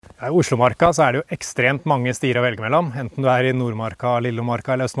I Oslomarka så det jo ekstremt mange stier å velge mellom, enten du I Nordmarka,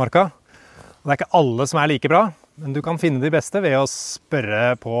 Lillemarka eller Østmarka. Og det ikke alle som like bra, men du kan finne de beste ved å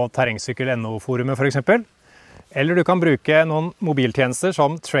spørre på terrengsykkel.no-forumet for eksempel. Eller du kan bruke noen mobiltjenester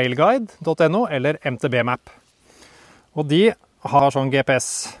som trailguide.no eller MTB-map. Og de har sånn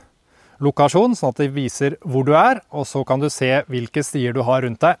GPS-lokasjon, sånn at de viser hvor du og så kan du se hvilke stier du har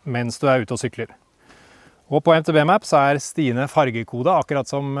rundt deg mens du ute og sykler. Og på MTB-map så stiene fargekode, akkurat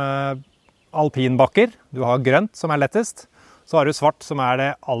som alpinbakker. Du har grønt som lettest, så har du svart som det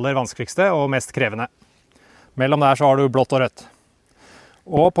aller vanskeligste og mest krevende. Mellom der så har du blått og rødt.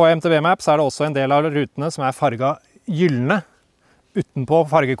 Og på MTB-map så det også en del av rutene som farget gyllene utenpå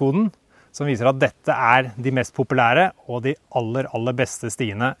fargekoden, som viser at dette de mest populære og de aller beste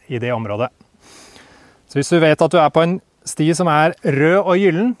stiene I det området. Så hvis du vet at du på en sti som rød og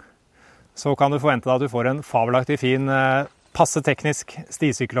gyllen, så kan du forvente deg at du får en fabelaktig fin, passe teknisk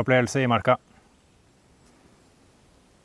stisykkelopplevelse I marka.